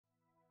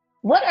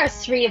What are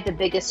three of the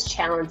biggest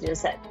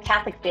challenges that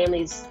Catholic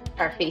families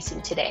are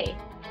facing today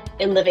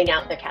in living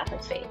out their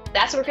Catholic faith?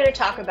 That's what we're going to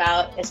talk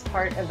about as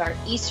part of our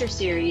Easter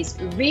series,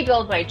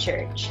 Rebuild My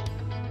Church.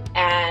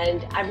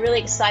 And I'm really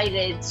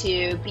excited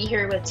to be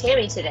here with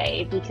Tammi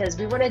today because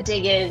we want to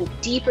dig in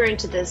deeper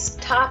into this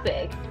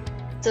topic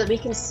so that we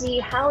can see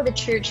how the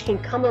church can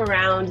come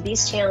around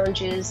these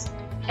challenges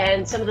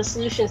and some of the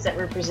solutions that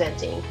we're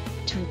presenting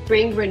to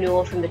bring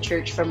renewal from the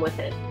church from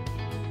within.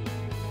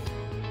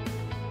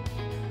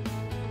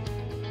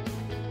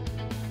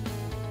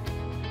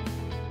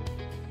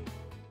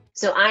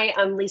 So I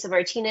am Lisa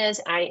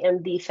Martinez. I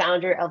am the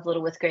founder of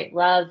Little with Great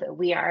Love.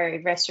 We are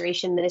a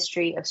restoration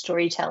ministry of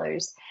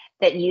storytellers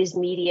that use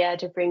media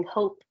to bring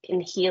hope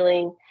and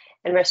healing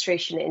and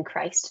restoration in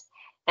Christ.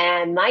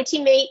 And my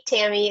teammate,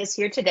 Tammi, is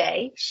here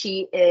today.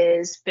 She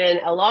has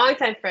been a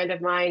longtime friend of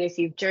mine. If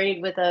you've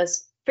journeyed with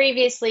us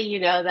previously, you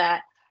know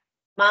that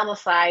Mom of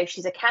Five.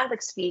 She's a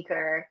Catholic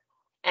speaker,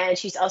 and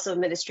she's also a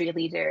ministry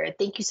leader.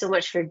 Thank you so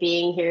much for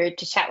being here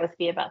to chat with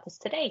me about this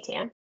today,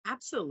 Tam.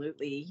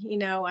 Absolutely.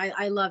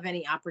 I love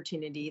any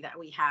opportunity that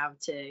we have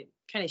to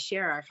kind of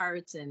share our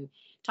hearts and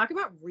talk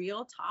about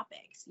real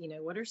topics.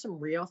 What are some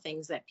real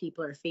things that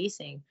people are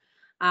facing?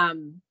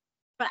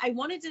 But I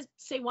wanted to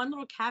say one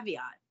little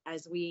caveat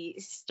as we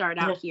start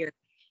out here.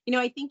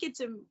 I think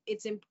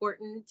it's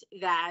important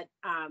that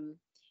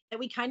that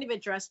we kind of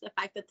address the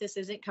fact that this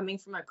isn't coming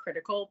from a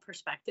critical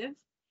perspective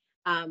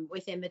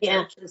within the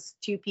church. As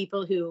two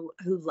people who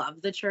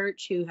love the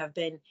church, who have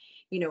been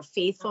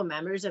faithful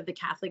members of the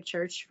Catholic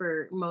Church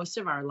for most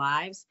of our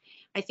lives.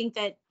 I think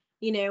that,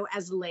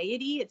 as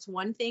laity, it's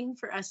one thing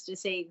for us to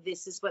say,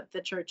 this is what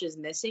the church is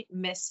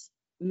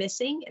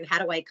missing, and how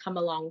do I come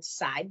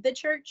alongside the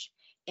church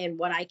and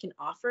what I can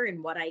offer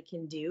and what I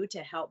can do to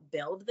help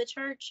build the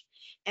church.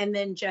 And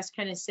then just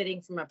kind of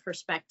sitting from a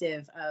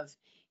perspective of,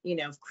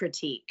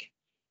 critique.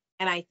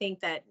 And I think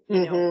that,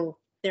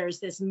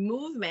 there's this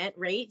movement,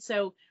 right?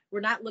 So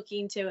we're not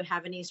looking to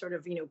have any sort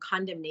of,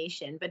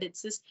 condemnation, but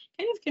it's this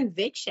kind of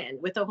conviction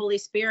with the Holy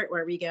Spirit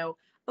where we go,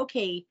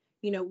 okay,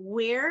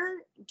 where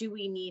do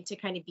we need to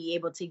kind of be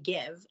able to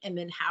give? And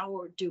then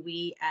how do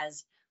we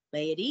as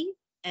laity,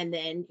 and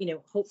then,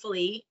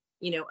 hopefully,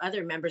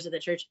 other members of the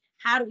church,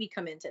 how do we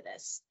come into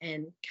this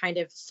and kind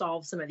of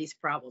solve some of these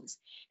problems?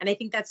 And I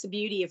think that's the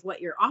beauty of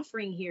what you're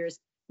offering here is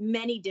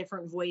many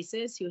different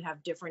voices who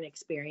have different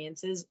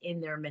experiences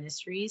in their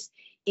ministries,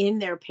 in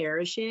their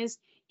parishes,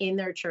 in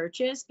their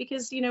churches,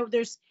 because,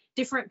 there's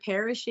different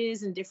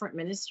parishes and different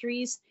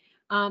ministries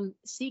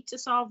seek to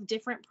solve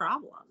different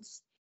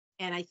problems.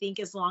 And I think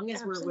as long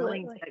as we're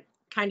willing to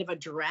kind of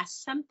address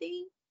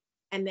something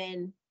and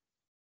then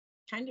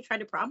kind of try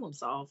to problem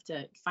solve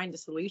to find a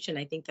solution,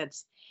 I think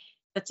that's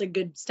a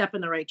good step in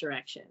the right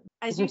direction.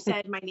 As you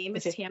said, my name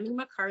is Tammi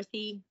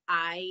McCarthy.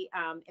 I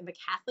am a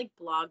Catholic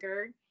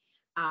blogger.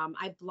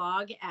 I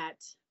blog at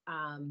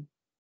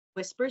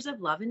Whispers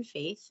of Love and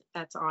Faith.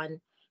 That's on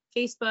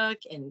Facebook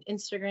and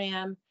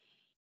Instagram.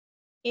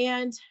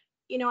 And,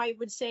 I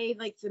would say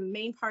like the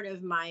main part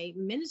of my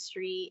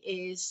ministry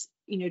is,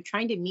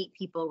 trying to meet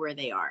people where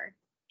they are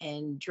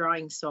and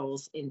drawing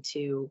souls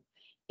into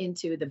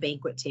the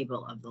banquet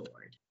table of the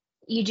Lord.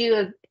 You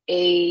do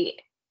a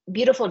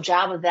beautiful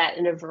job of that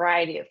in a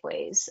variety of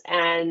ways.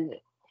 And,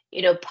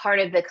 part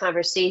of the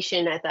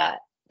conversation, I thought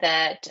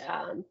that,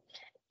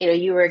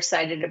 you were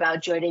excited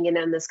about joining in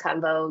on this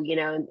convo,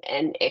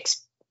 and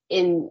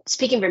in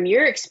speaking from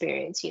your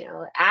experience,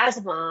 as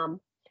a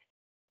mom,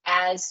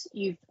 as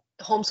you've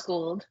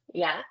homeschooled,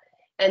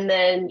 and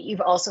then you've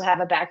also have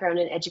a background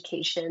in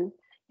education.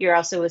 You're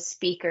also a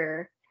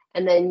speaker,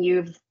 and then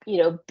you've,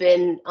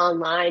 been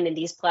online in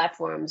these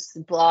platforms,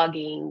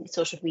 blogging,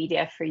 social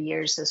media for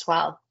years as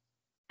well.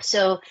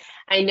 So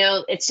I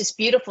know it's just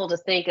beautiful to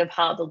think of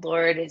how the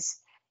Lord is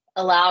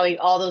allowing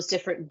all those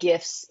different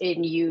gifts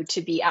in you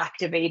to be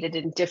activated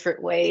in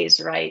different ways,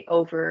 right,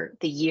 over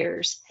the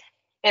years.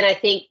 And I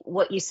think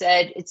what you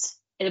said, it's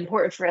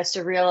important for us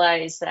to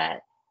realize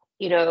that,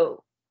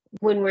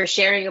 when we're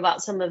sharing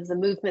about some of the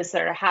movements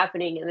that are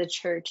happening in the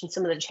church and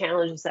some of the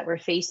challenges that we're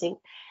facing,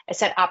 it's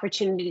that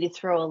opportunity to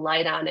throw a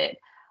light on it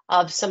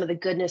of some of the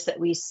goodness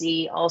that we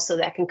see also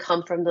that can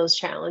come from those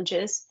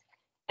challenges.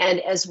 And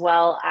as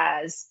well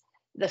as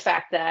the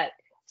fact that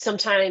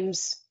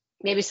sometimes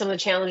maybe some of the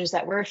challenges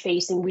that we're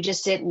facing, we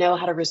just didn't know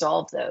how to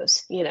resolve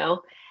those,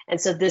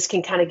 And so this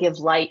can kind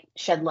of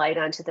shed light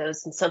onto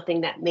those, and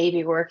something that may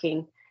be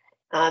working.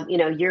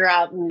 You're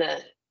out in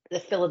the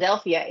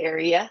Philadelphia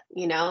area,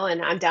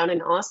 and I'm down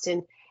in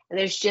Austin, and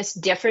there's just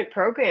different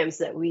programs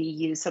that we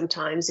use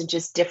sometimes and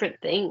just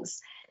different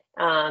things.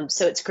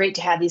 So it's great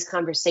to have these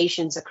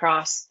conversations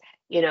across,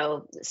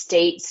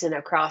 states and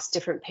across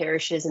different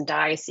parishes and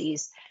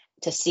dioceses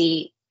to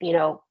see,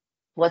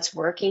 what's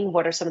working,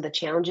 what are some of the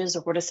challenges,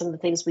 or what are some of the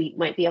things we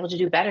might be able to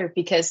do better,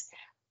 because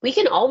we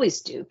can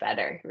always do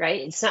better,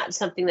 right? It's not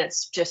something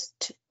that's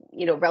just,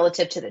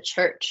 relative to the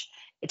church.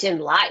 It's in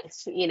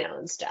life,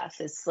 and stuff.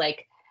 It's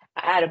like,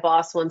 I had a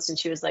boss once and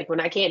she was like, when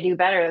I can't do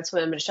better, that's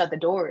when I'm going to shut the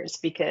doors,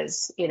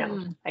 because,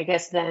 I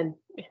guess then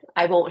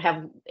I won't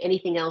have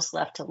anything else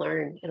left to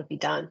learn. It'll be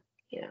done,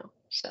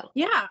 so.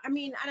 Yeah, I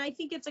mean, and I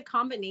think it's a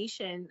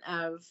combination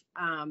of,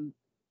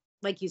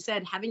 like you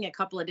said, having a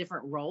couple of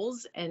different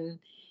roles and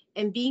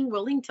being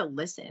willing to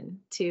listen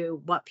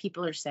to what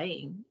people are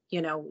saying.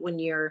 When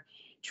you're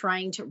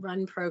trying to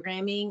run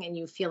programming and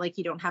you feel like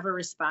you don't have a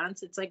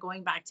response, it's like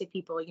going back to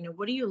people.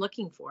 What are you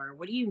looking for?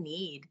 What do you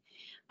need?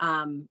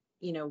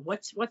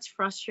 What's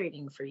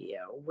frustrating for you?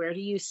 Where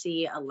do you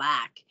see a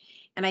lack?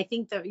 And I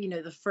think that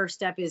the first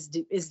step is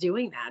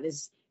doing that,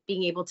 is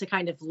being able to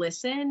kind of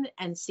listen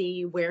and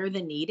see where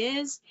the need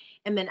is,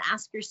 and then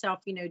ask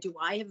yourself, do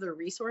I have the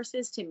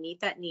resources to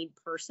meet that need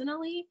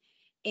personally?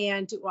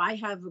 And do I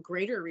have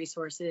greater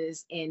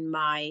resources in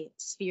my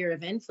sphere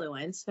of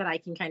influence that I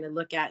can kind of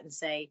look at and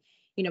say,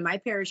 my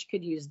parish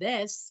could use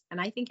this, and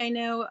I think I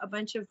know a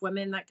bunch of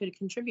women that could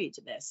contribute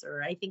to this,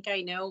 or I think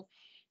I know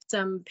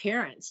some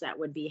parents that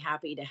would be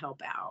happy to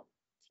help out.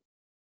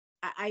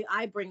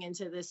 I bring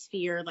into this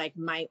sphere like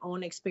my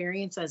own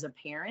experience as a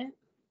parent,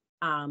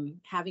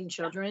 having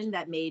children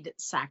that made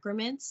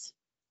sacraments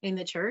in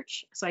the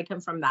church. So I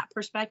come from that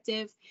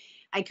perspective.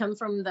 I come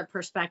from the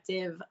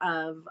perspective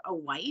of a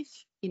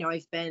wife.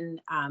 I've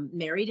been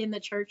married in the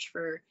church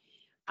for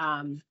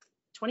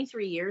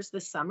 23 years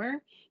this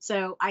summer.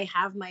 So I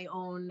have my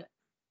own,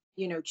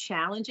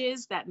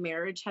 challenges that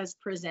marriage has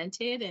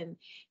presented. And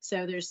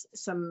so there's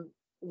some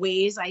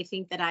ways I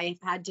think that I've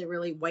had to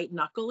really white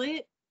knuckle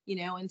it,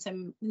 in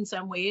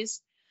some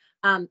ways,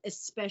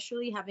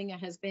 especially having a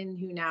husband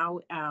who now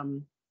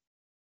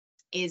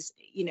is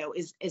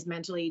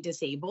mentally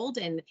disabled,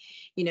 and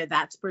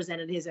that's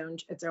presented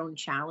its own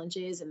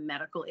challenges and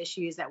medical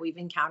issues that we've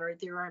encountered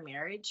through our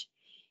marriage.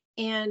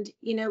 And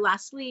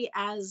lastly,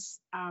 as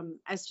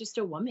just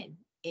a woman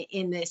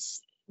in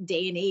this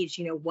day and age,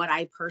 what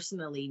I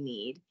personally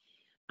need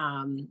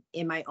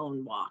in my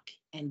own walk,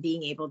 and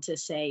being able to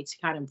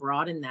kind of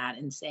broaden that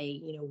and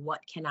say,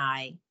 what can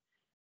I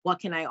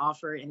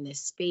offer in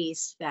this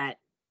space that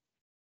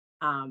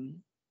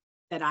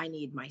I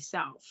need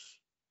myself.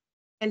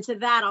 And to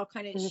that, I'll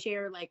kind of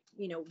share, like,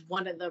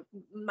 one of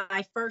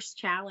my first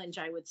challenge,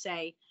 I would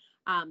say.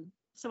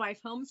 So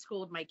I've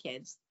homeschooled my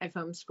kids. I've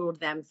homeschooled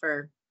them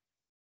for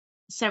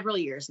several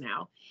years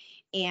now.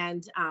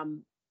 And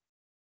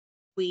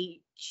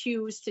we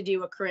choose to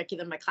do a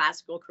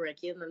classical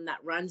curriculum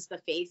that runs the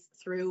faith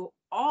through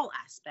all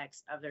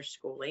aspects of their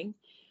schooling.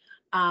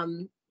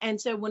 And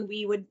so when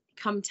we would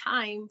come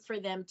time for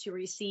them to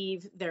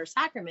receive their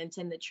sacraments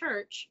in the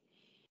church,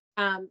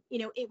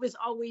 it was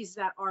always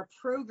that our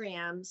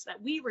programs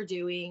that we were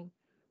doing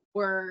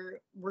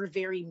were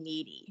very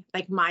meaty.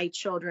 Like, my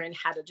children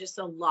had just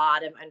a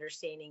lot of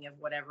understanding of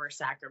whatever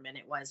sacrament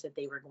it was that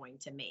they were going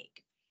to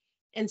make.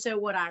 And so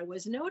what I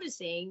was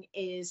noticing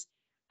is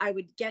I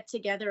would get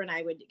together and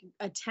I would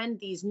attend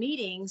these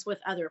meetings with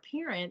other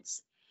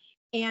parents,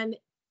 and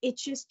it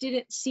just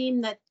didn't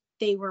seem that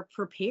they were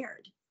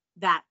prepared,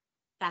 that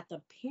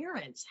the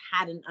parents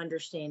had an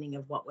understanding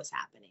of what was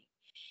happening.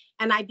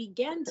 And I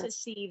began to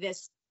see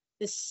this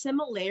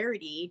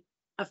similarity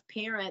of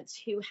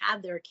parents who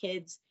had their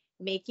kids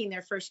making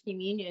their first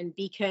communion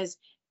because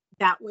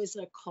that was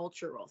a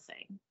cultural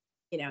thing.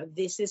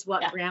 This is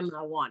what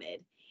grandma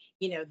wanted.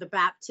 The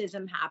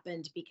baptism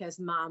happened because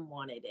mom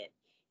wanted it.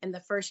 And the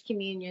first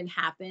communion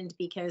happened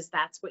because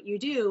that's what you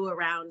do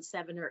around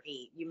 7 or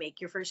 8. You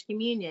make your first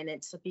communion.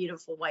 It's a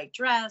beautiful white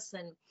dress,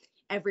 and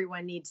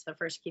everyone needs the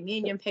first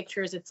communion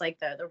pictures. It's like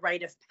the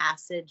rite of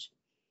passage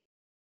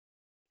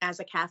as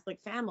a Catholic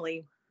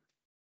family.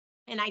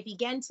 And I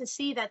began to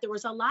see that there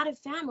was a lot of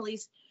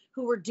families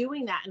who were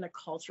doing that in a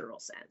cultural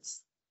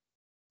sense.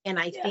 And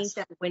I think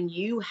that when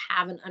you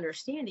have an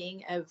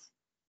understanding of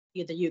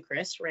the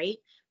Eucharist, right?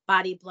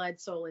 Body,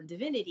 blood, soul, and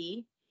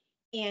divinity,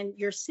 and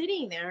you're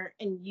sitting there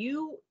and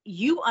you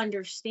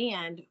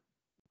understand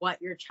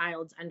what your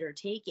child's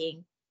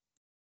undertaking,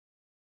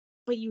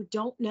 but you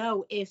don't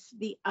know if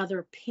the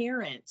other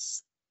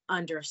parents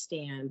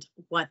understand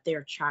what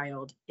their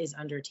child is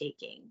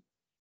undertaking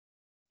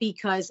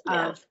because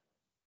of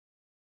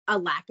a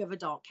lack of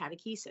adult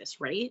catechesis,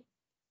 right?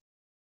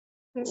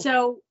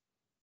 So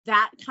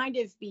that kind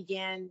of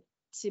began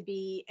to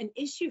be an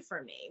issue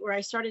for me, where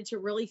I started to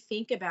really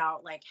think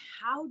about, like,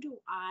 how do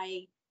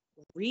I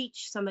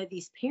reach some of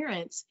these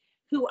parents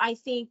who I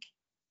think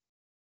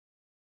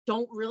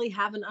don't really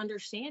have an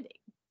understanding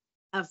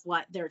of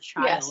what their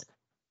child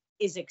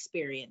is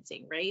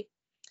experiencing, right?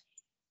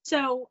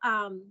 So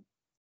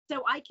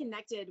I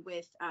connected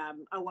with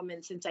a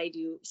woman, since I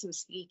do some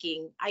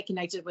speaking. I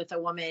connected with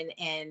a woman,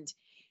 and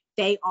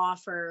they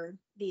offer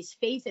these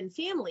faith and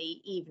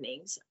family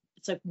evenings.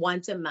 It's like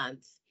once a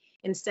month,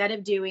 instead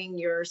of doing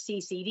your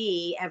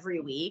CCD every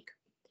week.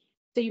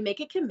 So you make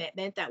a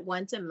commitment that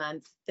once a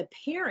month, the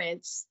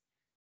parents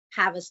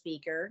have a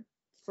speaker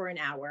for an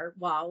hour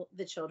while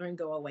the children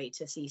go away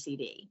to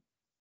CCD.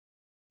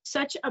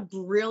 Such a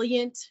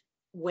brilliant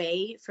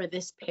way for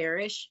this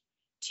parish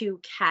to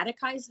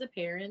catechize the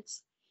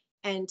parents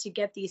and to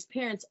get these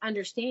parents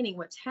understanding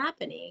what's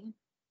happening,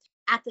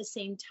 at the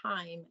same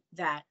time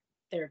that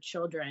their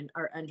children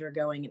are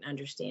undergoing an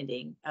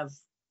understanding of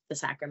the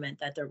sacrament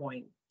that they're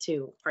going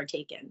to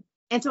partake in.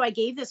 And so I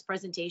gave this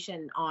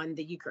presentation on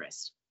the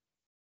Eucharist.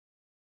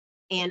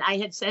 And I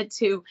had said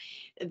to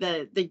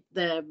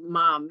the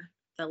mom,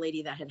 the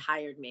lady that had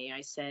hired me,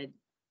 I said,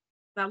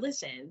 now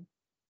listen,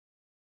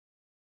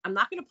 I'm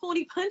not going to pull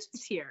any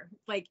punches here.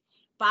 Like,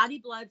 body,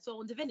 blood,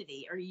 soul, and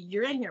divinity. Or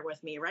you're in here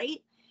with me,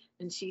 right?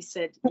 And she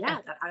said, yeah,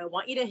 I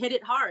want you to hit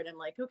it hard. I'm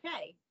like,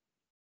 okay.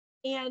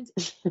 And,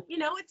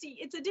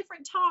 it's a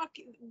different talk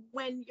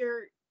when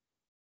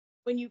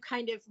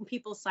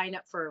people sign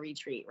up for a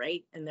retreat,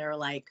 right? And they're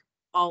like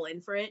all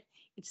in for it.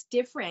 It's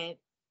different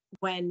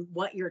when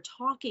what you're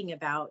talking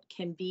about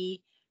can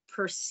be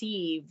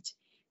perceived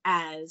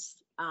as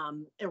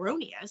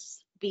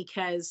erroneous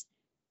because,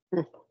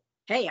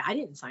 hey, I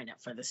didn't sign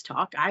up for this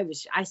talk. I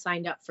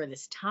signed up for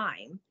this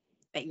time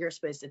that you're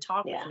supposed to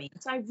talk with me.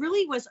 So I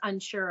really was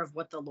unsure of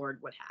what the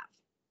Lord would have.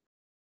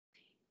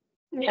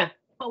 Yeah.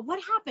 But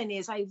what happened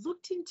is I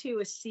looked into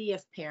a sea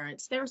of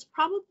parents. There's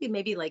probably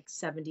maybe like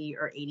 70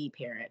 or 80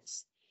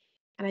 parents.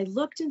 And I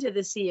looked into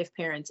the sea of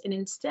parents, and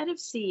instead of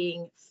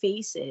seeing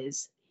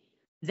faces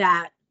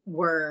that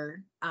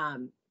were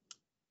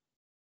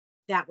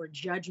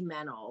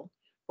judgmental,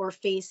 or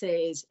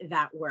faces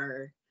that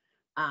were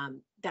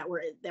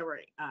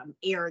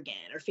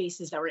arrogant, or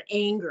faces that were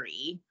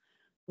angry,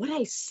 what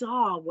I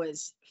saw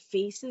was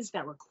faces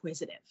that were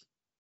inquisitive.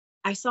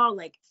 I saw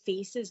like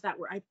faces that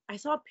were, I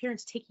saw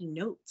parents taking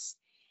notes.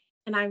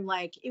 And I'm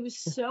like, it was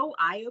so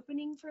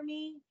eye-opening for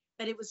me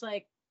that it was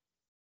like,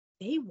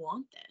 they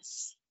want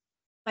this.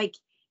 Like,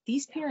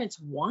 these parents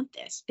want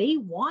this. They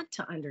want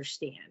to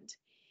understand.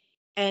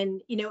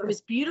 And, it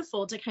was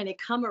beautiful to kind of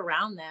come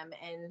around them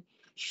and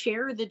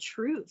share the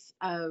truth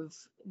of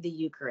the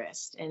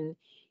Eucharist and,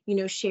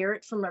 share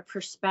it from a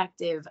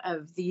perspective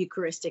of the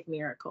Eucharistic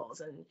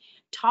miracles and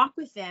talk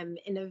with them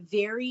in a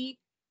very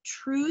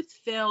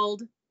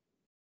truth-filled,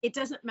 it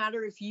doesn't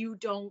matter if you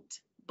don't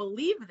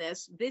believe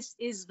this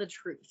is the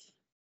truth.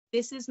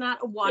 This is not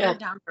a watered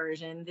down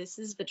version. This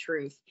is the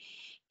truth.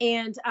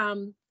 And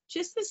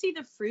just to see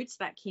the fruits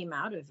that came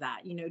out of that,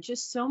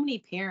 just so many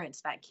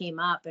parents that came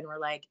up and were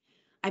like,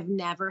 I've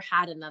never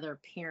had another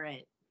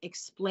parent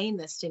explain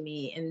this to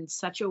me in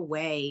such a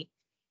way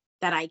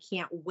that I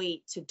can't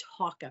wait to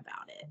talk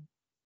about it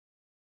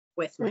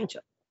with my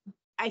children.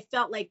 I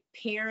felt like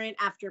parent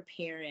after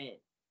parent,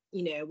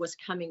 was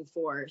coming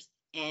forth,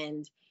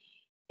 and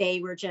they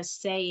were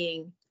just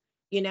saying,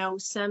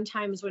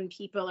 sometimes when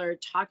people are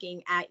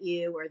talking at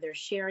you or they're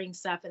sharing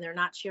stuff and they're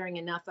not sharing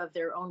enough of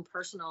their own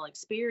personal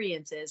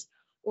experiences,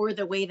 or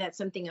the way that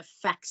something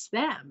affects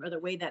them, or the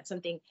way that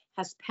something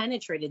has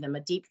penetrated them,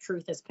 a deep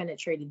truth has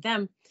penetrated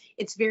them,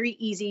 it's very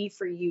easy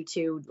for you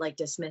to like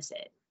dismiss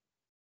it.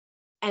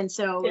 And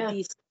so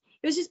it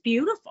was just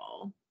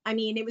beautiful. I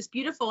mean, it was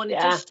beautiful. And it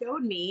just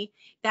showed me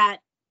that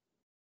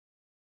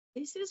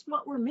this is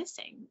what we're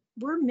missing.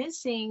 We're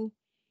missing,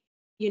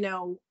 and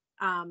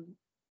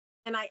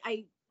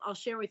I'll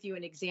share with you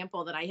an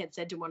example that I had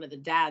said to one of the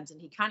dads, and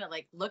he kind of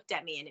like looked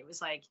at me, and it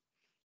was like,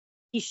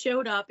 he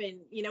showed up, and,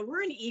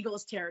 we're in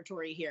Eagles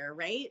territory here,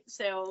 right?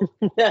 So,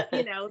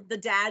 the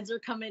dads are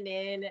coming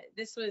in.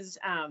 This was,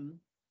 I'm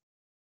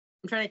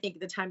trying to think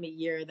of the time of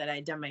year that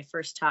I'd done my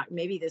first talk.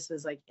 Maybe this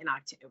was like in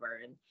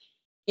October, and,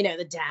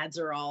 the dads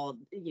are all,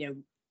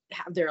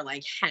 have their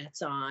like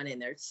hats on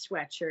and their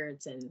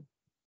sweatshirts. And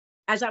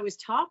as I was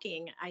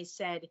talking, I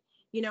said,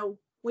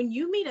 when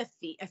you meet a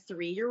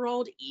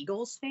 3-year-old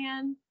Eagles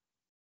fan,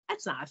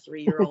 that's not a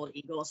 3-year-old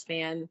Eagles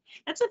fan.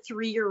 That's a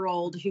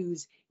 3-year-old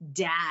whose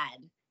dad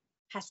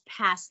has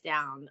passed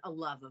down a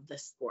love of the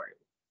sport.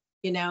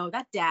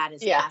 That dad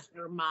has passed,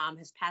 or mom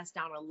has passed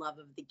down a love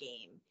of the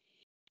game.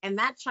 And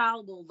that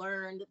child will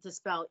learn to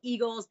spell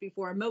Eagles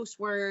before most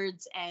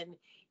words. And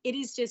it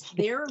is just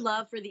their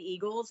love for the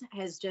Eagles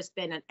has just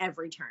been at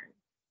every turn.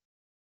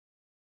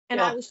 And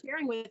I was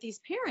sharing with these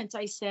parents,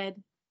 I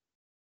said,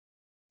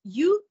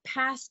 you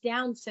pass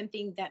down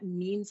something that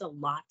means a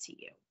lot to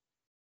you.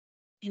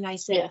 And I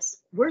said,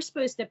 we're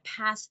supposed to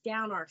pass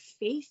down our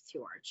faith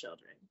to our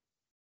children,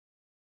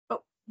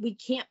 but we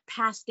can't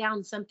pass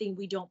down something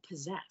we don't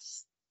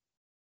possess.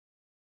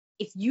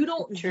 If you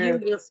don't view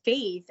your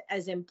faith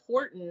as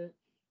important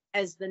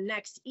as the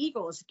next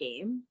Eagles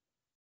game,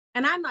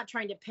 and I'm not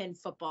trying to pin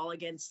football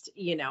against,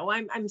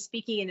 I'm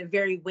speaking in a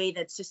very way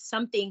that's just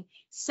something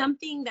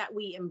that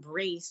we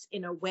embrace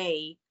in a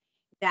way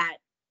that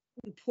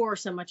we pour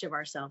so much of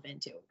ourselves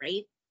into,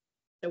 right?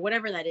 So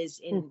whatever that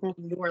is in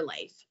your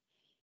life.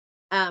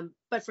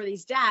 But for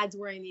these dads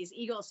wearing these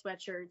Eagles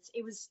sweatshirts,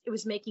 it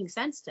was making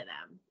sense to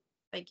them.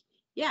 Like,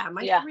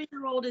 my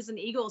 3-year-old is an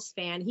Eagles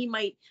fan. He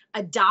might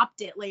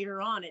adopt it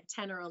later on at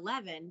 10 or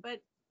 11, but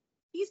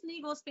he's an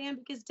Eagles fan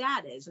because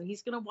dad is, and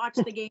he's going to watch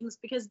the games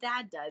because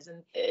dad does.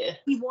 And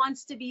he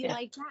wants to be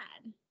like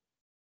dad.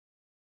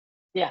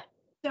 Yeah.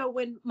 So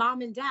when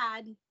mom and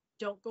dad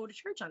don't go to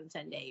church on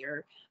Sunday,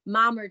 or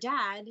mom or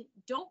dad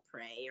don't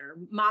pray, or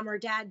mom or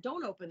dad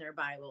don't open their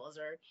Bibles,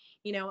 or,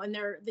 and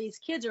these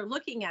kids are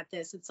looking at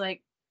this, it's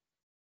like,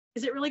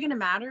 is it really going to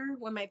matter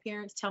when my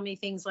parents tell me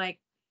things like,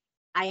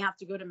 I have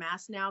to go to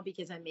mass now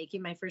because I'm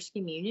making my first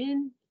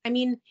communion? I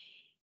mean,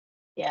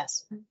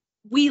 Yes.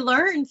 we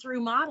learn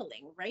through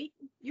modeling, right?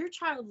 Your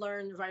child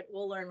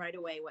will learn right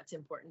away what's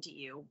important to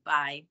you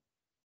by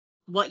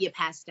what you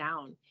pass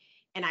down.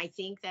 And I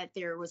think that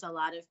there was a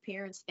lot of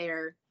parents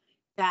there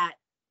that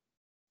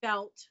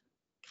felt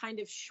kind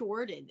of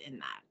shorted in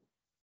that.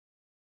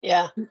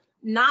 Yeah.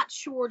 Not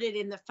shorted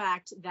in the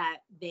fact that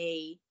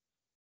they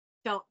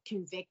felt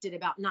convicted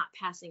about not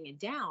passing it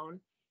down,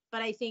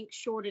 but I think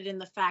shorted in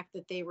the fact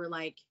that they were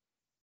like,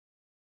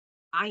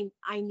 I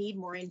need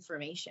more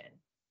information.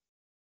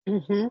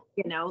 Mm-hmm.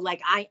 You know,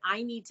 like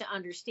I need to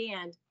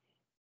understand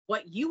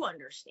what you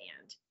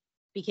understand,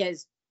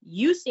 because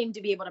you seem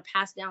to be able to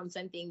pass down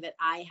something that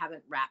I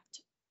haven't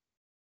wrapped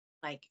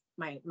like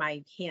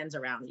my hands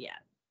around yet.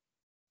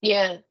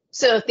 Yeah.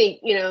 So I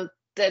think,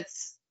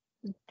 that's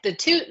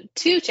the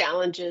two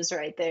challenges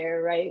right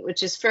there, right?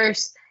 Which is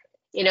first,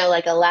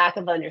 like a lack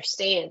of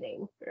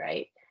understanding,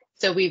 right?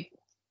 So we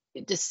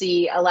to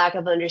see a lack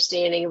of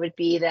understanding would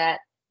be that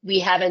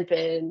we haven't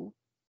been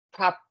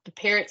the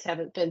parents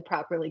haven't been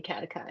properly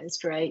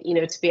catechized, right?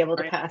 To be able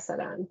to Right. pass that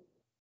on.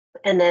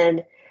 And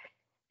then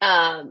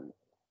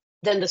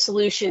the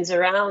solutions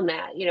around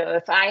that,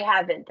 if I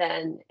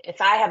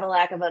have a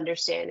lack of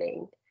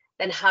understanding,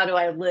 then how do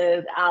I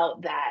live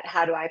out that?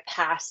 How do I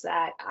pass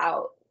that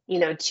out,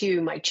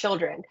 to my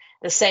children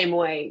the same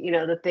way,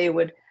 that they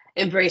would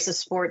embrace a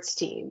sports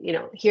team,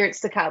 here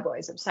it's the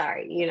Cowboys, I'm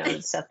sorry,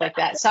 and stuff like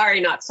that.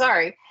 Sorry, not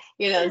sorry,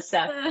 and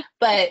stuff.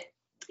 But,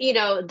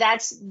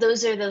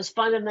 those are those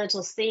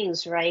fundamental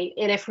things, right?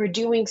 And if we're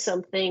doing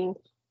something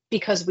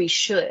because we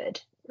should,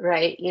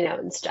 right,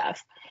 and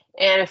stuff.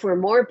 And if we're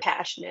more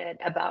passionate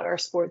about our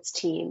sports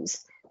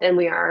teams than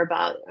we are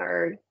about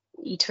our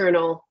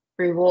eternal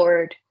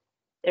reward,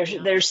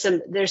 there's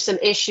some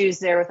issues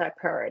there with our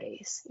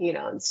priorities,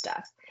 and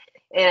stuff.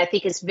 And I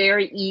think it's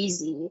very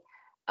easy,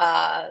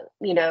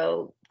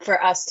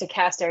 for us to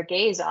cast our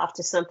gaze off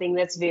to something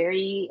that's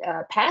very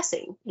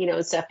passing,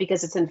 and stuff,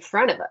 because it's in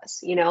front of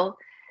us.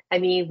 I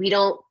mean,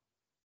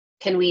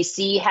 can we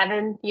see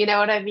heaven? You know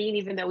what I mean?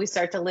 Even though we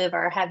start to live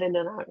our heaven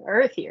on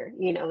earth here,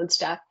 and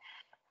stuff.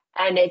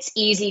 And it's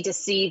easy to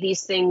see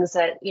these things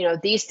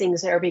these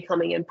things are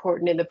becoming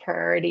important in the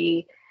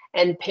priority,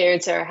 and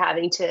parents are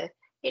having to,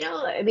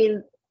 I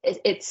mean,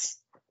 it's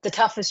the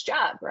toughest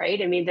job,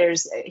 right? I mean,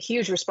 there's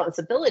huge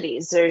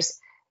responsibilities.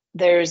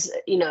 There's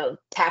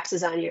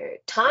taxes on your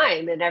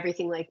time and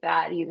everything like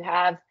that. You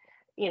have,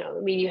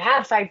 you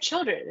have 5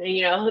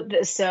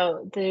 children,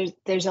 so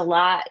there's a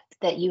lot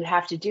that you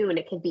have to do, and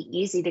it can be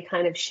easy to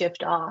kind of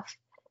shift off,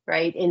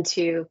 right,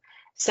 into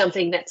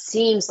something that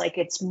seems like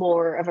it's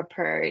more of a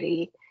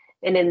priority,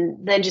 and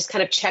then just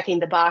kind of checking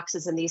the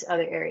boxes in these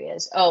other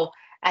areas. Oh,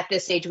 at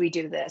this age we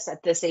do this,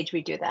 at this age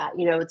we do that.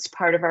 It's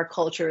part of our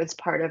culture, it's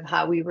part of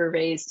how we were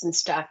raised and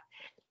stuff.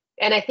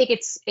 And I think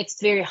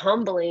it's very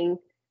humbling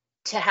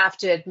to have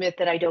to admit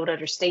that I don't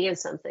understand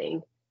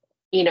something,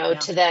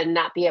 to then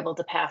not be able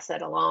to pass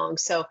that along.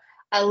 So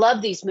I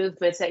love these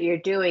movements that you're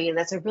doing, and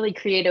that's a really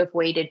creative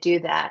way to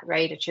do that,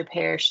 right, at your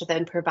parish, to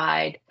then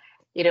provide,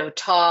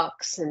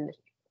 talks and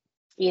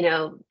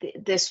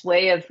this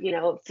way of,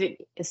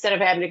 instead of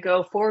having to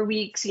go 4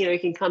 weeks, you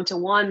can come to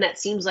one that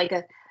seems like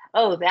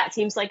that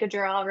seems like a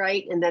draw,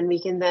 right? And then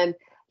we can then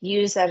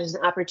use that as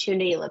an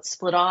opportunity. Let's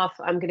split off.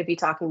 I'm going to be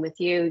talking with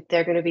you.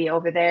 They're going to be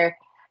over there.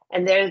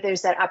 And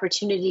there's that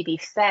opportunity to be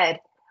fed,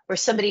 where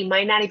somebody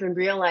might not even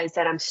realize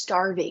that I'm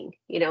starving,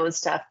 and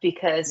stuff,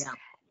 because,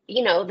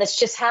 that's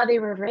just how they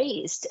were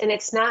raised. And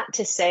it's not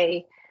to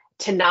say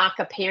to knock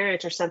a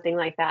parent or something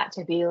like that,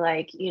 to be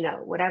like,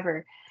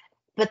 whatever.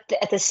 But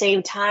at the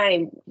same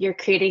time, you're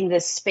creating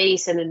this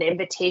space and an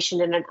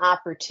invitation and an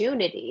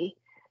opportunity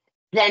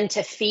then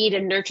to feed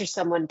and nurture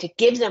someone, to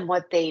give them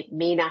what they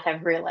may not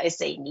have realized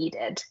they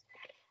needed.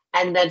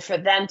 And then for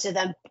them to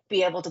then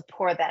be able to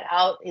pour that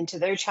out into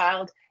their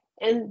child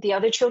and the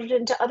other children,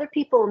 into other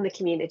people in the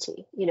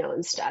community,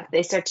 and stuff.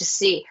 They start to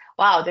see,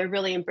 wow, they're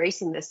really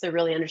embracing this. They're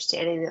really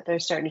understanding that, they're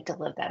starting to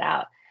live that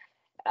out.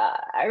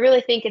 I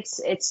really think it's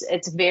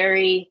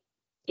very,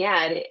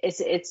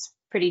 it's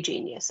pretty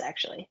genius,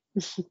 actually.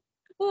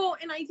 Well,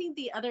 and I think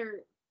the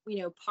other,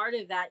 part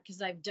of that,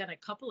 because I've done a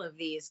couple of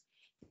these,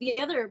 the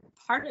other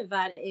part of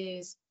that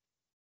is,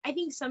 I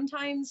think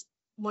sometimes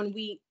when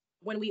we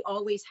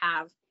always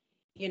have,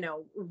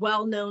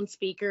 well-known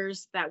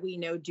speakers that we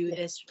know do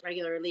this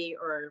regularly,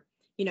 or,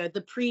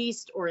 the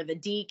priest or the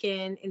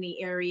deacon in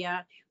the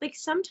area, like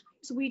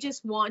sometimes we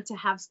just want to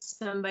have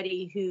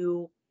somebody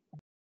who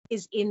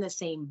is in the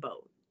same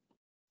boat.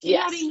 You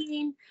know what I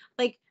mean?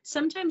 Like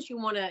sometimes you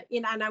want to,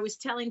 and I was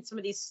telling some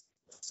of these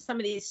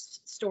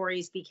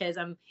stories because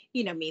I'm,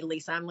 me,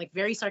 Lisa, I'm like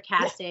very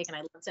sarcastic, and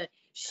I love to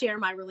share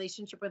my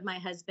relationship with my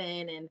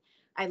husband, and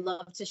I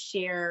love to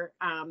share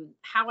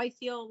how I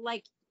feel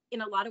like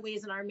in a lot of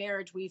ways in our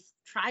marriage, we've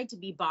tried to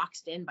be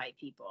boxed in by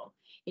people.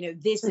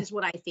 This is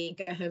what I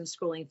think a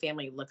homeschooling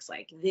family looks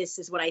like. This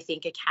is what I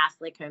think a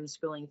Catholic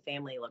homeschooling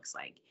family looks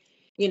like,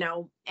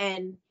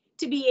 and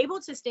to be able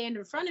to stand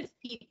in front of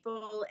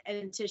people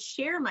and to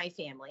share my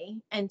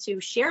family and to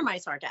share my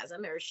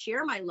sarcasm or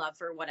share my love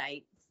for what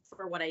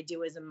I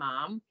do as a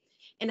mom,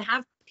 and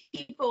have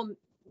people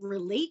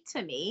relate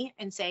to me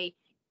and say,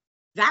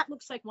 that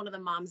looks like one of the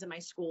moms in my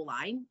school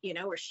line,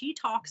 or she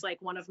talks like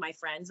one of my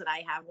friends that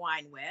I have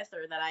wine with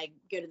or that I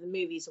go to the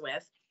movies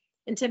with.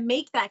 And to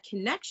make that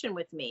connection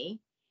with me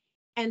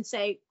and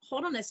say,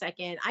 hold on a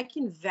second, I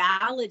can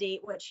validate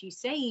what she's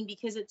saying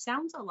because it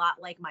sounds a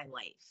lot like my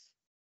life.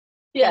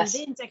 Yes.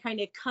 And then to kind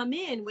of come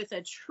in with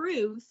a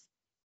truth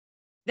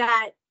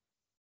that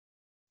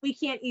we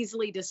can't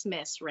easily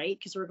dismiss, right?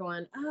 Because we're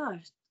going,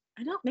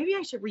 maybe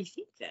I should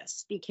rethink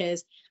this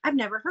because I've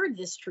never heard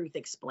this truth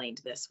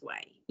explained this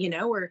way,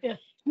 or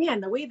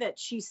man, the way that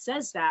she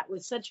says that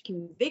with such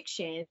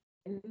conviction,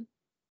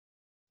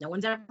 no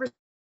one's ever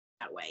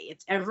that way.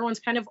 It's everyone's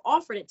kind of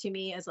offered it to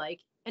me as like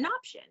an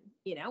option,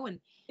 and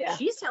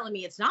she's telling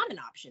me it's not an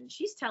option.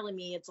 She's telling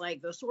me it's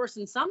like the source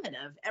and summit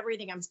of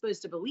everything I'm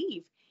supposed to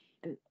believe.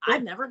 And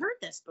I've never heard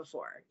this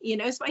before,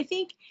 so I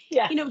think,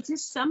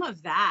 just some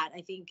of that,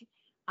 I think,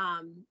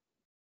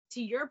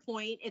 to your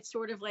point, it's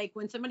sort of like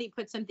when somebody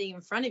puts something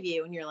in front of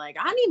you and you're like,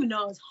 I didn't even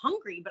know I was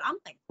hungry, but I'm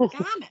like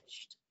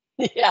famished,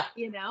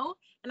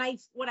 and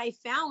what I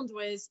found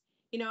was,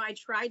 I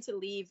tried to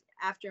leave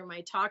after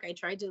my talk. I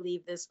tried to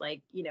leave this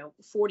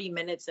 40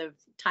 minutes of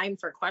time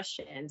for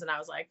questions. And I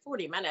was like,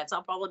 40 minutes,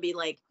 I'll probably be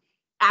like,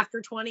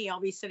 after 20, I'll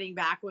be sitting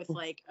back with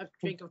like a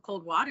drink of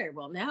cold water.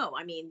 Well, no,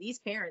 I mean, these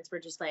parents were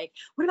just like,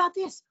 what about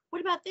this?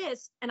 What about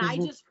this? And I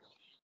just,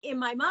 in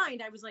my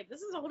mind, I was like,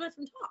 this is a whole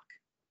different talk.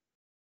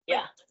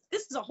 Yeah.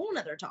 This is a whole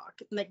nother talk.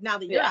 Like now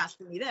that you're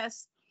asking me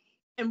this.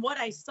 And what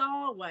I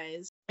saw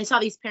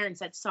these parents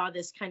that saw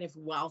this kind of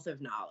wealth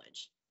of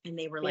knowledge. And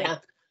they were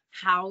like,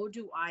 how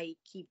do I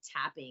keep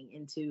tapping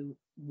into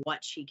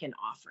what she can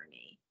offer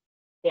me?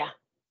 Yeah.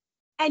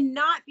 And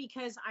not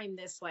because I'm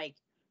this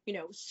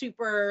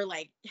super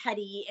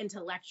heady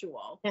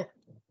intellectual,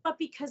 but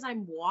because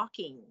I'm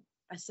walking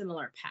a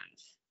similar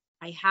path.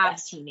 I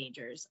have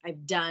teenagers.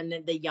 I've done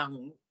the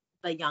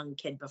young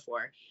kid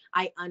before.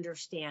 I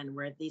understand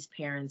where these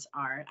parents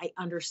are. I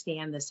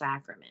understand the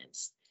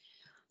sacraments.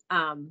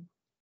 But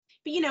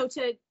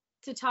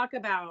to talk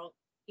about,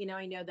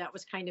 I know that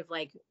was kind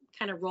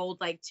of rolled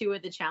like two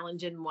of the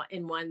challenge in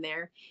one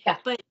there. Yeah.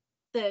 But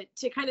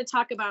to kind of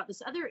talk about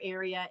this other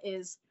area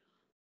is,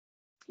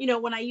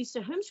 when I used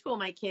to homeschool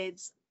my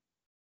kids,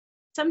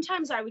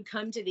 sometimes I would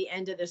come to the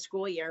end of the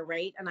school year,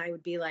 right? And I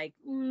would be like,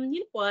 you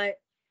know what?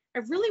 I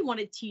really want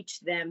to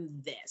teach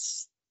them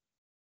this.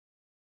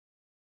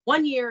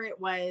 One year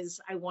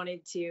I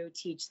wanted to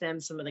teach them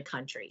some of the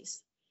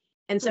countries.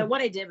 And so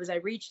what I did was I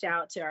reached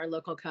out to our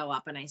local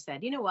co-op and I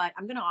said, you know what?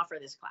 I'm going to offer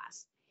this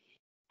class.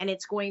 And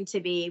it's going to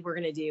be, we're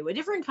going to do a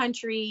different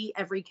country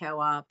every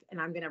co-op.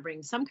 And I'm going to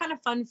bring some kind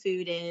of fun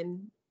food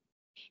in.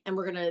 And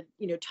we're going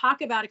to,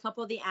 talk about a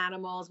couple of the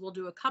animals. We'll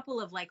do a couple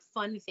of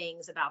fun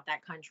things about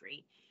that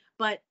country.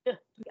 But the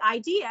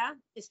idea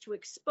is to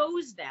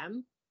expose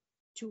them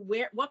to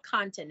what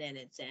continent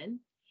it's in,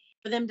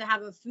 for them to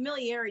have a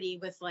familiarity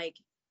with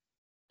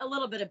a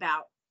little bit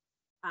about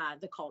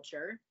the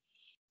culture.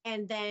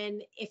 And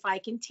then if I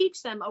can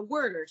teach them a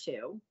word or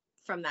two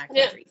from that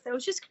country. So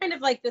it's just kind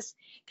of like this,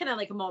 kind of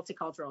like a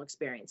multicultural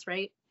experience,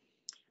 right?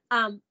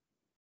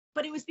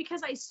 But it was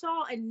because I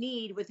saw a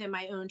need within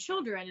my own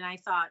children. And I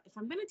thought, if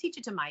I'm going to teach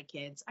it to my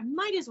kids, I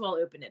might as well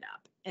open it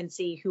up and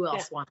see who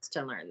else wants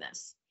to learn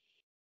this.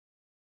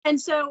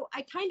 And so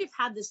I kind of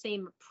had the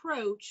same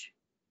approach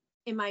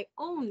in my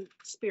own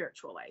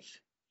spiritual life,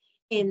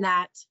 in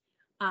that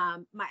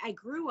I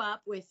grew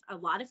up with a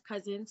lot of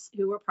cousins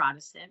who were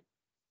Protestant.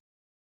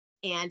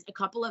 And a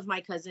couple of my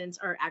cousins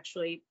are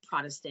actually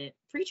Protestant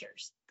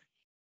preachers.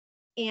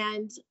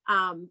 And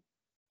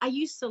I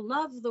used to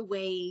love the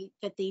way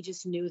that they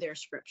just knew their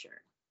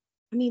scripture.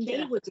 I mean,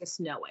 they would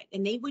just know it.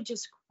 And they would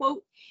just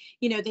quote,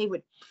 they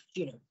would,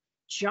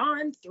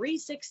 John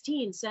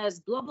 3:16 says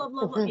blah, blah,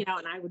 blah, blah,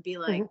 and I would be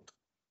like,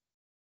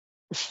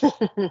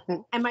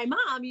 and my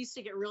mom used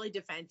to get really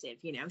defensive,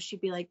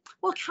 she'd be like,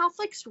 well,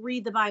 Catholics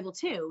read the Bible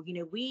too.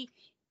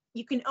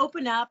 You can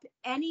open up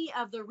any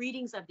of the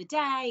readings of the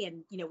day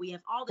and, we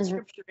have all the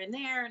scripture in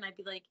there. And I'd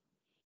be like,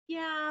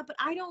 yeah, but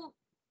I don't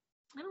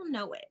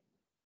know it.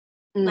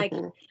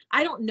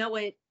 I don't know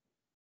it.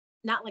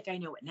 Not like I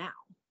know it now.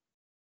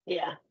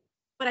 Yeah.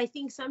 But I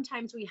think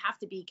sometimes we have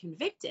to be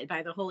convicted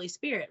by the Holy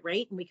Spirit,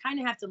 right? And we kind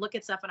of have to look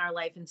at stuff in our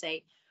life and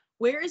say,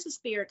 where is the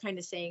Spirit kind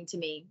of saying to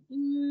me?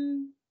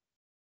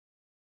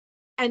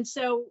 And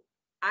so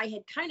I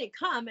had kind of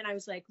come and I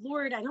was like,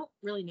 Lord, I don't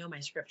really know my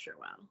scripture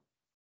well.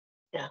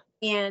 Yeah.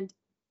 And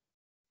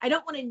I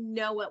don't want to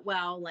know it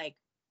well.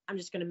 I'm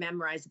just going to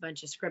memorize a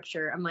bunch of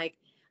scripture. I'm like,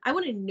 I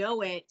want to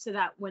know it so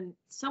that when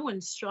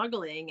someone's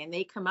struggling and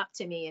they come up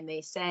to me and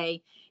they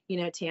say,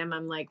 Tam,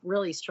 I'm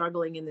really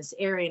struggling in this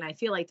area and I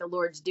feel like the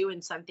Lord's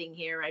doing something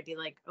here. I'd be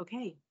like,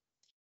 okay,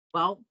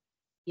 well,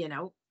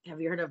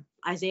 have you heard of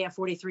Isaiah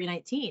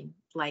 43:19?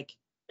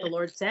 The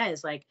Lord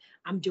says,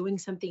 I'm doing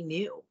something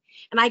new.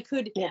 And I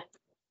could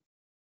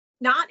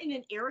not in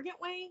an arrogant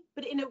way,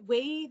 but in a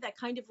way that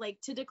kind of like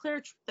to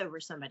declare truth over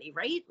somebody,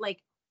 right? Like,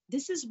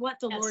 this is what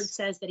the Lord Yes.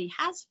 says that he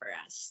has for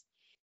us.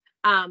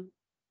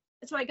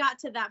 So I got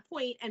to that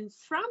point, and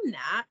from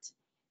that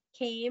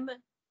came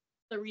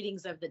the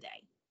readings of the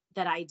day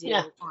that I do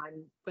Yeah.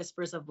 on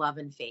Whispers of Love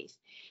and Faith.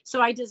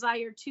 So I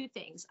desire two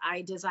things.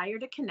 I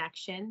desired a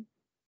connection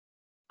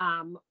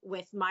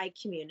with my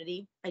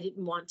community. I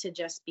didn't want to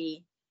just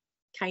be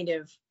kind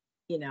of,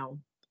 you know,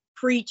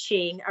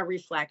 preaching a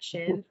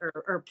reflection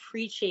or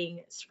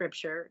preaching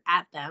scripture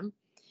at them.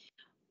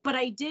 But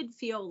I did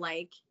feel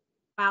like,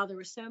 wow, there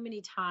were so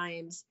many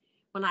times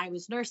when I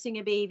was nursing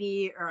a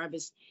baby, or I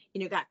was,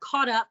 got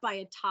caught up by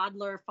a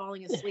toddler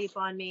falling asleep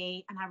on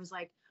me. And I was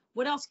like,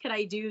 what else could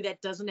I do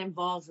that doesn't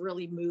involve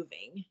really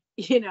moving,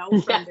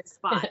 from Yeah. this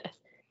spot?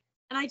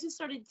 And I just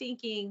started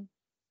thinking,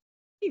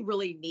 it'd be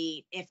really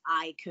neat if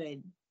I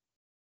could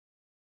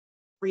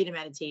read a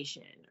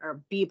meditation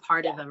or be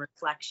part Yeah. of a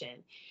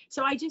reflection.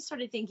 So I just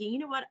started thinking, you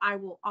know what?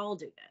 I'll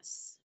do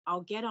this.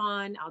 I'll get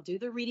on, I'll do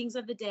the readings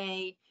of the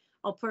day,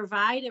 I'll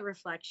provide a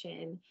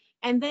reflection.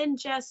 And then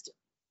just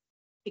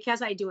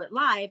because I do it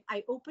live,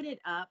 I open it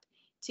up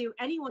to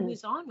anyone Mm.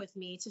 who's on with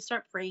me to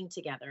start praying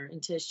together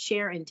and to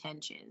share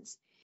intentions.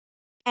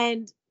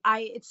 And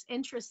it's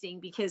interesting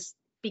because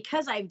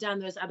I've done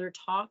those other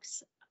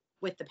talks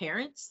with the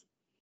parents,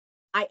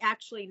 I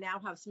actually now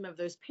have some of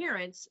those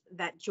parents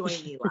that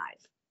join me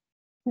live.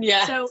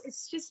 Yeah. So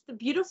it's just the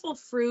beautiful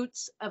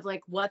fruits of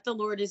like what the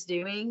Lord is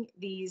doing.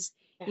 These,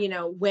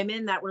 Yeah.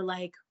 women that were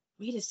like,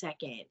 wait a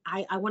second,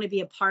 I want to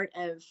be a part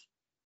of,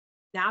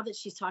 now that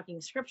she's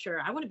talking scripture,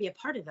 I want to be a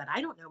part of that.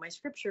 I don't know my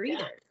scripture Yeah.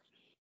 either.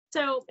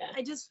 So Yeah.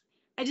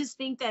 I just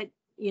think that,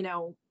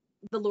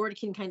 the Lord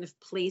can kind of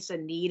place a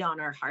need on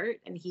our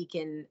heart, and he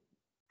can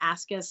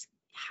ask us,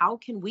 how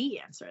can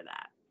we answer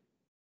that?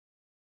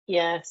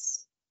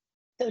 Yes.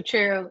 So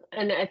true.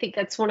 And I think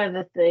that's one of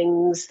the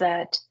things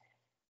that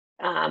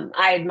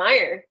I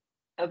admire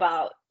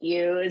about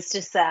you is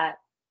just that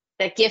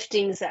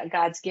giftings that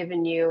God's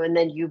given you, and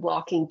then you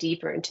walking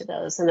deeper into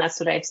those. And that's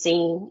what I've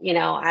seen,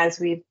 as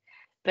we've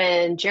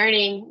been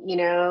journeying,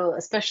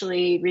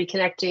 especially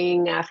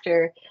reconnecting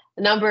after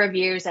a number of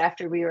years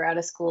after we were out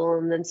of school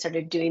and then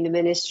started doing the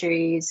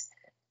ministries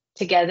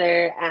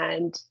together,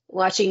 and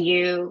watching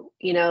you,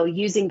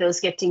 using those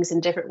giftings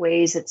in different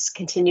ways. It's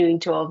continuing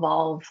to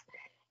evolve,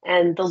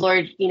 and the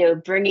Lord,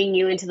 bringing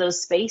you into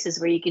those spaces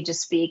where you could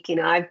just speak.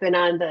 I've been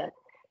on the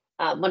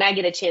when I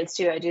get a chance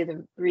to, I do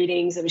the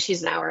readings. I mean,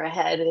 she's an hour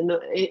ahead, and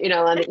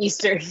on the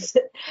Eastern.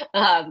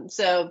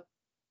 So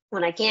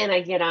when I can,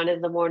 I get on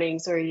in the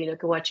mornings, or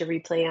can watch a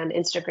replay on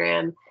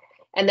Instagram,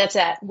 and that's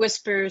at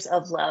Whispers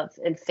of Love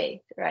and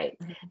Faith, right?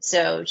 Mhm.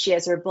 So she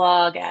has her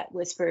blog at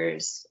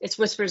Whispers. It's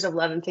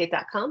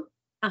whispersofloveandfaith.com.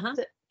 Uh-huh.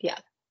 Yeah.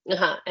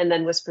 And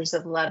then Whispers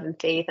of Love and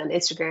Faith on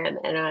Instagram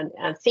and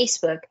on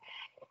Facebook.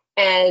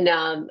 And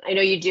I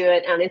know you do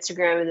it on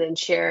Instagram and then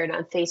share it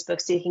on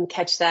Facebook, so you can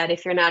catch that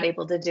if you're not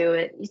able to do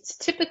it. It's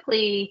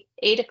typically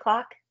 8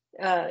 o'clock.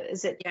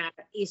 Is it? Yeah,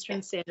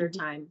 Eastern Standard Mhm.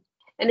 Time.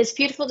 And it's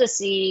beautiful to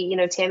see,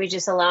 Tammy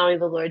just allowing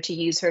the Lord to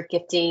use her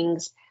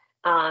giftings.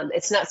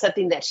 It's not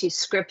something that she's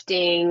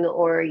scripting,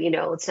 or,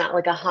 it's not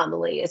like a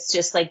homily. It's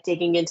just like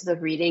digging into the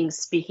readings,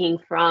 speaking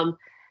from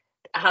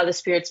how the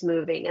Spirit's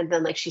moving. And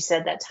then, like she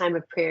said, that time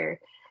of prayer.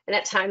 And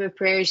that time of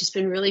prayer has just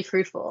been really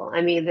fruitful.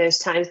 I mean, there's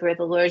times where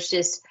the Lord's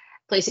just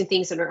placing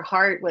things in her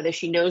heart, whether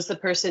she knows the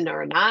person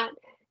or not,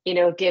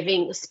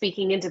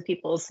 speaking into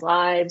people's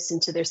lives,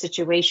 into their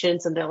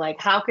situations. And they're like,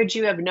 how could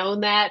you have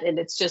known that? And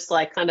it's just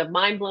like kind of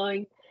mind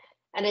blowing.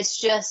 And it's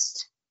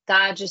just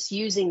God just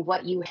using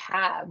what you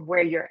have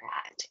where you're at.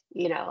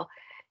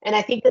 And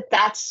I think that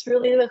that's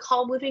really the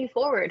call moving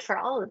forward for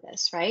all of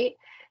this, right?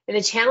 And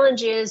the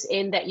challenge is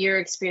in that you're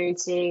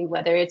experiencing,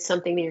 whether it's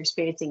something that you're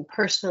experiencing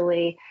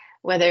personally,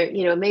 whether,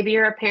 maybe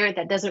you're a parent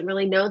that doesn't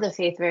really know the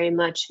faith very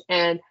much,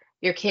 and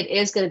your kid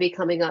is going to be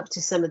coming up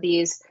to some of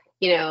these,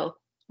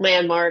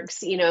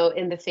 landmarks,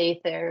 in the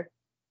faith there.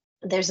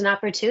 There's an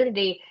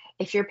opportunity,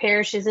 if your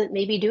parish isn't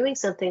maybe doing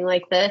something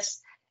like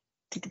this,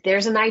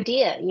 there's an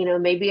idea,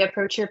 maybe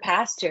approach your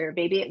pastor.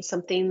 Maybe it's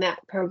something that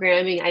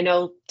programming. I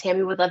know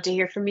Tammy would love to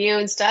hear from you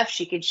and stuff.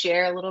 She could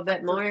share a little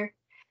bit Absolutely.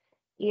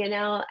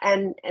 more,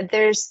 and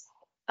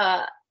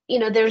uh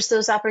there's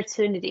those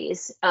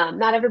opportunities.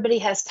 Not everybody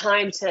has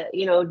time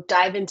to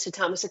dive into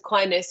Thomas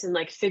Aquinas and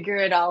like figure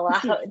it all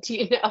out.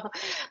 Maybe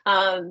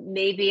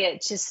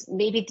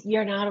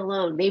you're not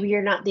alone. Maybe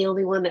you're not the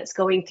only one that's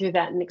going through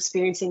that and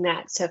experiencing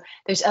that. So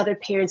there's other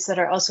parents that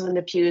are also in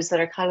the pews that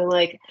are kind of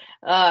like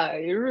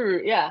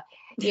yeah,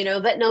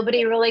 but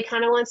nobody really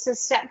kind of wants to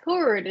step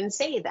forward and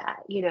say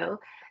that.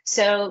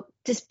 So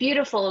just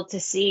beautiful to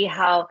see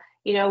how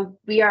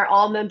we are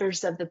all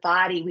members of the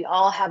body. We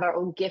all have our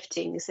own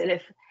giftings.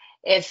 And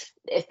if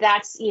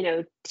that's,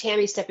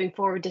 Tammy stepping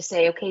forward to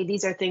say, okay,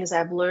 these are things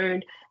I've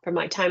learned from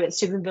my time at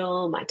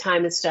Steubenville, my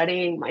time in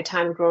studying, my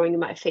time growing in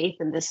my faith,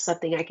 and this is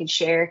something I can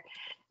share.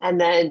 And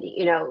then,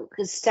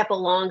 step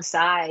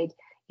alongside,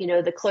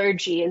 the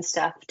clergy and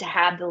stuff, to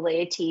have the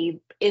laity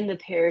in the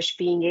parish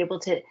being able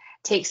to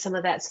take some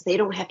of that so they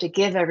don't have to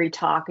give every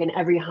talk and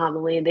every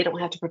homily, and they don't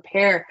have to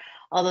prepare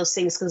all those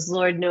things, because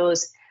Lord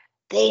knows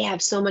they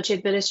have so much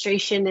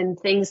administration and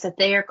things that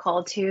they are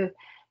called to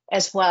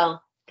as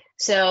well.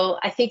 So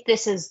I think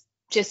this is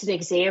just an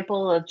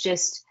example of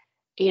just,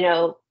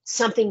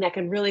 something that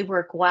can really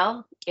work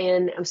well.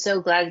 And I'm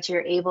so glad that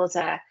you're able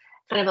to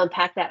kind of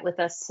unpack that with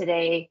us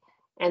today,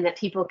 and that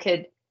people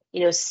could,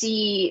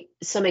 see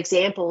some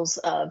examples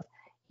of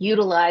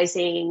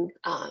utilizing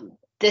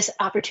this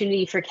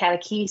opportunity for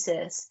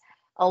catechesis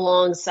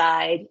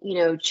alongside,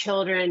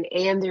 children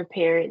and their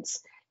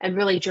parents, and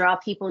really draw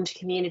people into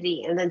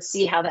community, and then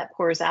see how that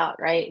pours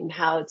out, right? And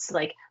how it's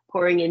like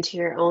pouring into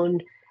your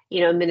own,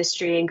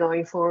 ministry and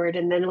going forward,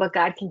 and then what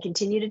God can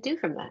continue to do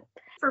from that.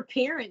 For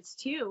parents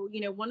too,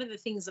 one of the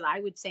things that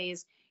I would say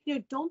is,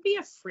 don't be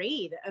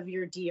afraid of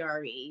your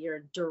DRE,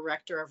 your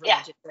director of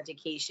religious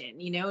education.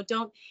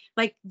 Don't,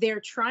 like, they're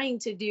trying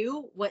to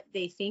do what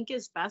they think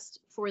is best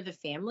for the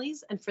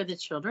families and for the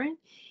children.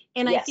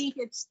 And I think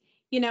it's,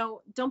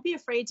 don't be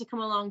afraid to come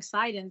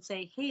alongside and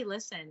say, hey,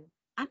 listen,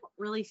 I don't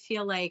really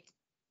feel like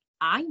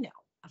I know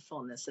a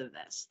fullness of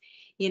this.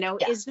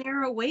 Is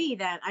there a way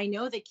that, I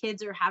know the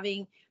kids are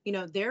having,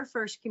 their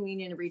first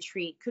communion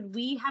retreat? Could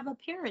we have a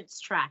parents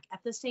track at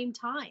the same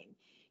time?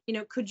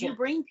 Could you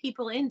bring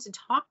people in to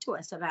talk to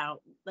us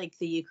about, like,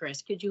 the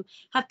Eucharist? Could you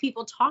have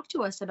people talk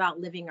to us about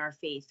living our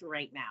faith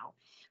right now?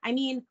 I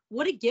mean,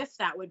 what a gift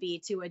that would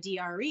be to a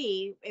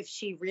DRE if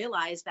she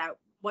realized that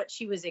what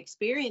she was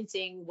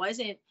experiencing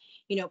wasn't,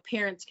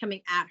 parents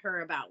coming at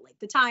her about, like,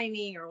 the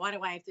timing or why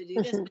do I have to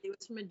do this? But it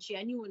was from a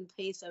genuine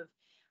place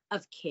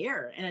of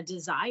care and a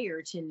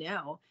desire to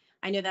know.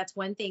 I know that's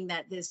one thing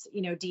that this,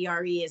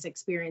 DRE is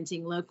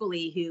experiencing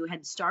locally, who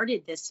had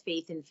started this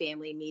faith and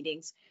family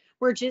meetings,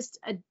 were just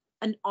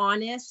an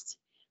honest,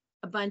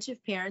 a bunch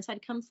of parents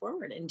had come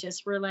forward and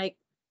just were like,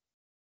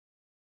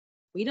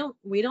 we don't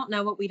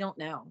know what we don't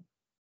know.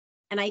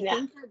 And I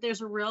think that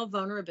there's a real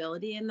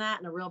vulnerability in that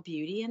and a real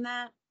beauty in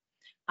that.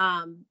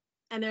 And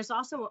there's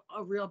also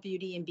a real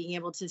beauty in being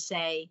able to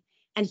say,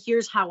 and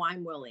here's how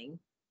I'm willing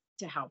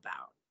to help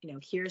out.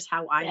 Here's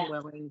how I'm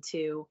willing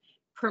to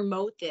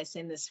promote this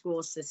in the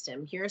school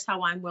system. Here's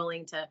how I'm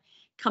willing to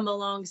come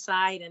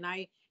alongside. And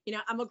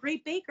I'm a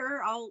great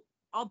baker.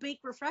 I'll bake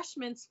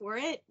refreshments for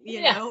it,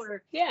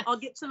 or I'll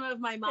get some of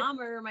my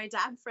mom or my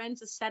dad friends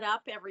to set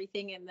up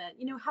everything, and that,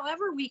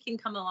 however we can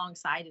come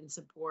alongside and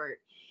support.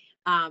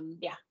 I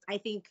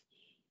think,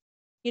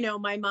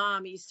 my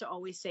mom used to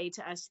always say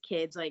to us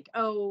kids, like,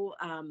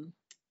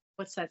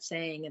 what's that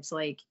saying? It's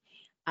like,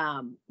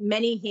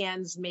 many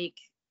hands make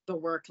the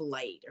work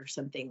light, or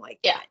something like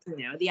that.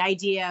 The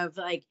idea of,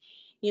 like,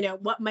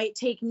 what might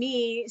take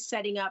me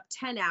setting up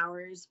 10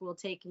 hours will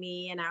take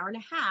me an hour and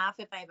a half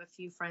if I have a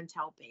few friends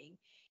helping.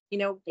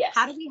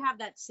 How do we have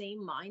that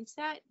same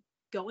mindset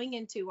going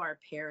into our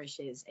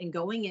parishes and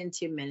going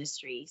into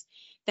ministries,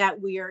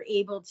 that we are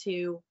able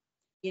to,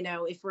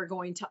 if we're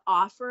going to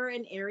offer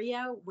an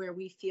area where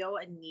we feel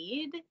a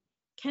need,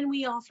 can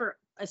we offer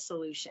a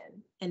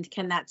solution? And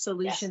can that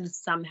solution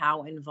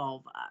somehow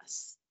involve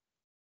us?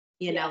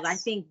 I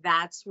think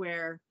that's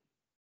where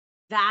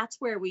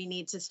we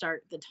need to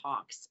start the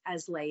talks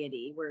as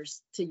laity. Where,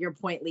 to your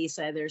point,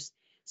 Lisa, there's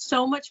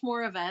so much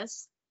more of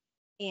us.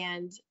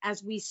 And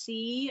as we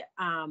see,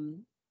 a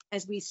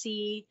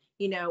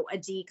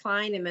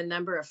decline in the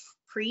number of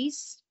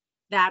priests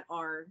that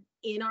are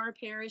in our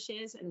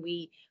parishes, and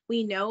we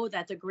know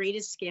that the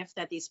greatest gift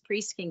that these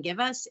priests can give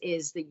us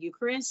is the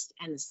Eucharist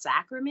and the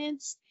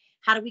sacraments.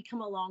 How do we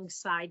come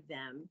alongside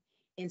them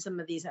in some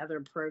of these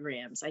other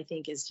programs? I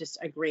think is just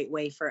a great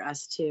way for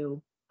us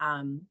to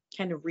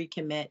kind of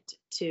recommit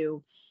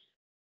to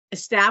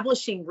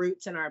establishing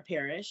roots in our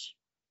parish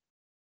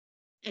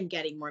and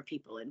getting more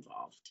people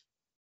involved.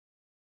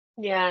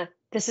 Yeah,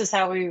 this is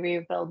how we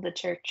rebuild the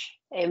church.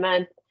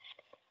 Amen.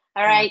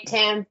 All right,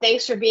 Tam,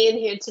 thanks for being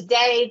here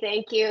today.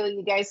 Thank you.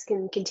 You guys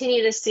can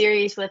continue this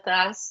series with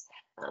us.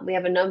 We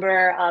have a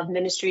number of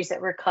ministries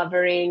that we're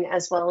covering,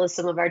 as well as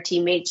some of our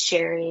teammates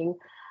sharing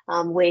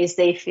ways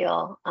they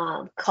feel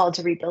called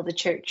to rebuild the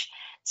church.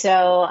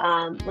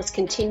 So let's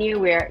continue.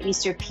 We're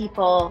Easter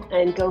people,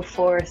 and go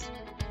forth,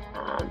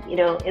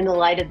 in the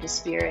light of the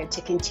Spirit,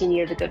 to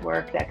continue the good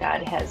work that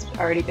God has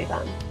already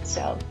begun.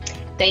 So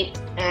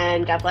thanks,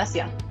 and God bless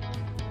you.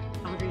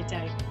 Have a great day.